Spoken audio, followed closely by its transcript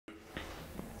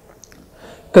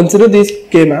consider these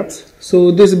K maps.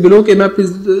 So this below K map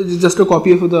is just a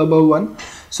copy of the above one.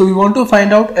 So we want to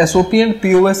find out SOP and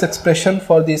POS expression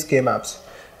for these K maps.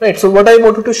 Right. So what I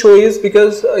wanted to show is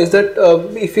that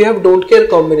if we have don't care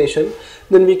combination,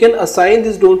 then we can assign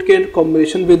this don't care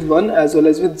combination with 1 as well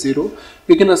as with 0.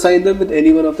 We can assign them with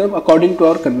any one of them according to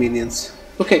our convenience.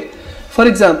 Okay. For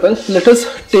example, let us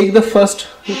take the first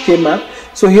K map.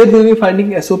 So here we will be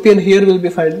finding SOP and here we will be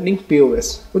finding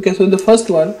POS. Okay. So in the first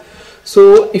one,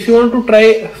 so if you want to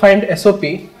try find SOP,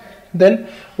 then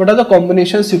what are the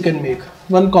combinations you can make?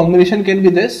 One combination can be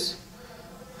this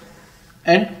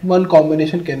and one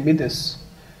combination can be this.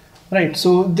 Right,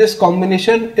 so this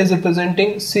combination is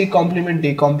representing C complement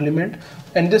D complement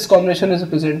and this combination is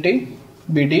representing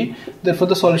BD. Therefore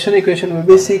the solution equation will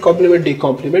be C complement D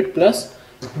complement plus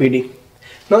BD.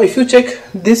 Now if you check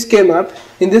this K map,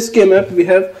 in this K map we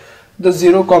have the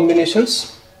 0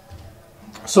 combinations.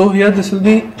 So here this will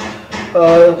be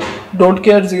don't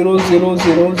care 0 0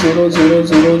 0 0 0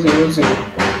 0 0 0.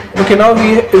 Okay, now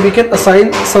we can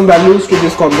assign some values to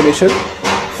this combination.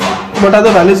 What are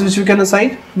the values which we can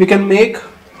assign? We can make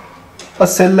a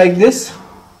cell like this.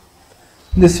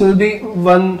 This will be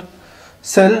one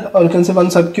cell, or you can say one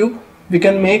subcube. We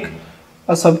can make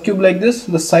a subcube like this.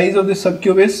 The size of this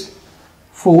subcube is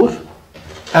 4,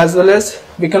 as well as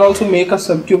we can also make a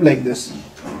subcube like this.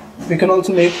 We can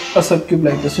also make a subcube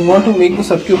like this. We want to make the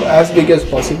subcube as big as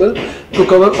possible to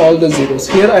cover all the zeros.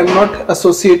 Here I am not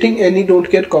associating any don't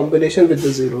care combination with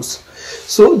the zeros.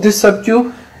 So this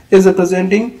subcube is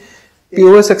representing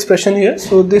POS expression here.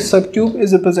 So this subcube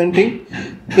is representing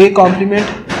A complement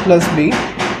plus B.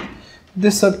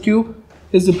 This subcube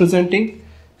is representing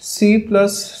C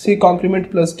plus C complement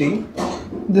plus D.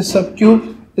 This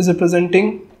subcube is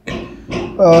representing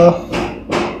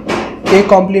A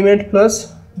complement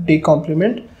plus D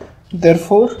complement.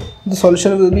 Therefore the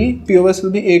solution will be POS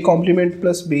will be A complement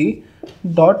plus B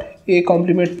dot A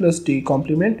complement plus D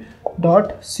complement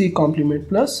dot C complement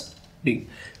plus D.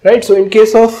 Right, so in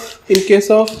case of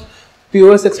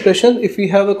POS expression, if we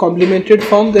have a complemented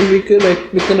form, then we can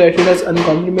write it as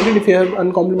uncomplemented. If we have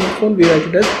uncomplemented form, we write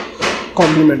it as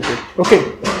complemented. Okay,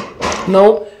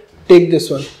 now take this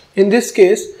one. In this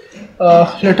case,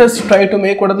 let us try to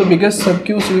make what are the biggest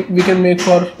subcubes we can make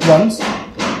for ones.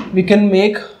 We can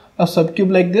make a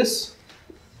subcube like this.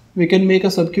 We can make a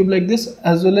subcube like this,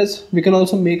 as well as we can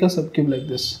also make a subcube like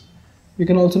this. We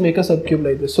can also make a subcube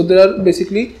like this. So there are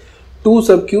basically two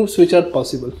subcubes which are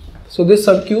possible. So this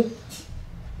subcube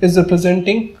is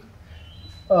representing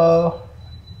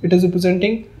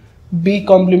B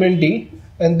complement D,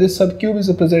 and this subcube is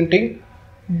representing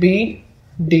B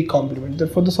D complement.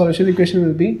 Therefore the solution equation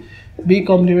will be B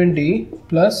complement D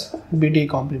plus BD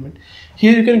complement.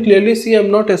 Here you can clearly see I am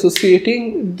not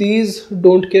associating these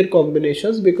don't care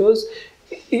combinations, because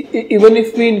even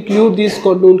if we include these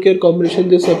don't care combination,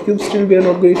 this subcube, still we are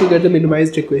not going to get the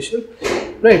minimized equation.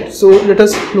 Right, so let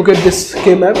us look at this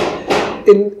K map.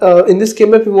 In this K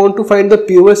map we want to find the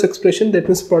POS expression, that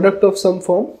means product of some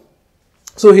form.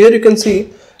 So here you can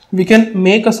see we can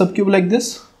make a subcube like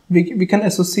this. We can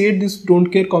associate this don't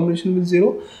care combination with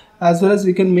 0, as well as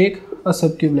we can make a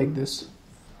subcube like this.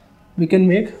 We can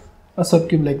make a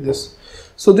subcube like this.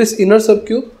 So this inner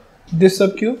subcube, this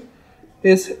subcube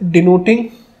is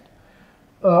denoting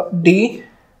D,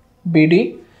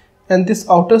 BD, and this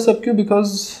outer subcube,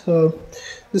 because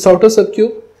this outer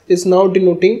subcube is now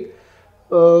denoting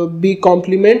B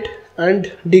complement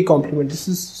and D complement. This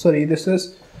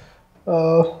is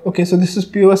okay, so this is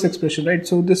POS expression, right?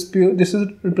 So this is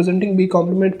representing B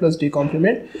complement plus D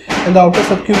complement, and the outer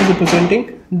subcube is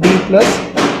representing D plus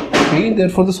B.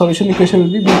 Therefore the solution equation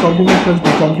will be B complement plus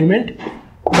D complement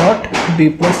dot B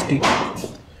plus D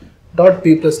dot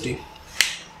B plus D.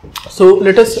 So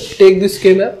let us take this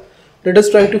K map. Let us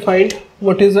try to find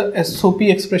what is the SOP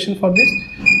expression for this.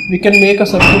 We can make a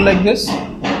subcube like this.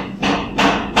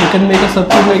 We can make a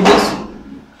subcube like this,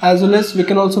 as well as we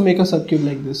can also make a subcube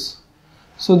like this.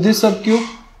 So this subcube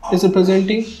is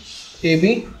representing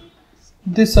AB.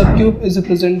 This subcube is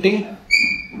representing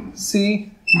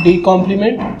C, D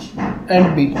complement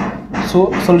and B.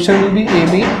 So solution will be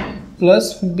AB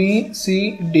plus B,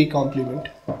 C, D complement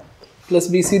plus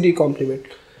B, C, D complement.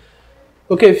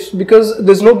 Okay, because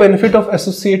there's no benefit of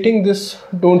associating this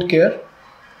don't care,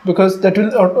 because that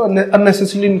will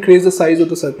unnecessarily increase the size of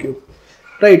the subcube.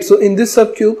 Right, so in this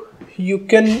subcube you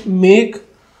can make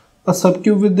a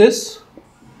subcube with this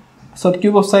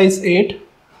subcube of size 8,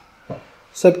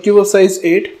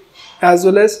 as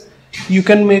well as you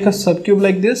can make a subcube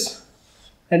like this,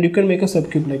 and you can make a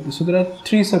subcube like this. So there are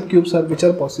three subcubes which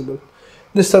are possible.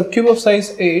 The subcube of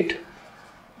size 8,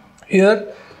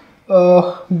 here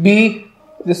B,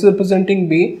 this is representing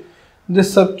B.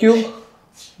 This subcube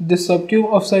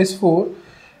of size 4,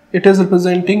 it is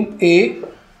representing A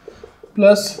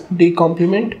plus D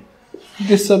complement.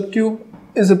 This subcube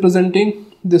is representing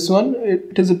this one,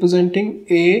 it is representing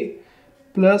A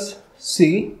plus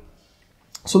C.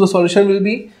 So the solution will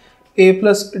be A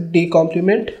plus D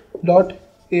complement dot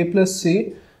A plus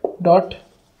C dot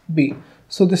B.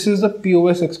 So this is the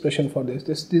POS expression for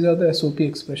this. These are the SOP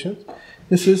expressions.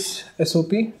 This is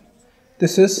SOP,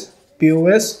 this is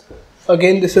POS,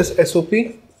 again this is SOP,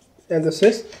 and this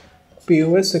is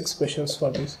POS expressions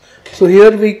for this. So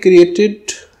here we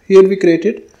created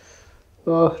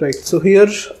right, so here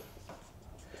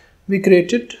we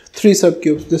created 3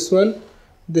 subcubes, this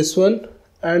one,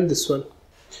 and this one.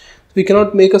 We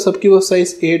cannot make a subcube of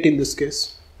size 8 in this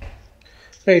case.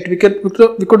 Right, we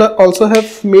could also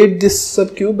have made this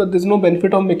subcube, but there's no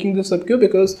benefit of making this subcube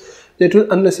because that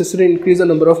will unnecessarily increase the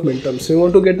number of minterms. So we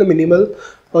want to get the minimal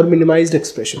or minimized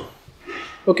expression.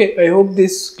 Okay, I hope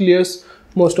this clears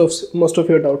most of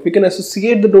your doubt. We can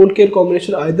associate the don't care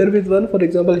combination either with 1. For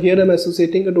example, here I am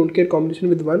associating a don't care combination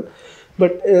with 1,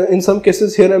 but in some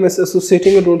cases here I am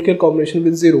associating a don't care combination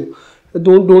with 0. The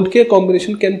don't care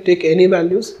combination can take any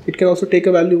values. It can also take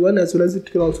a value 1 as well as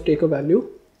it can also take a value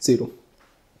 0.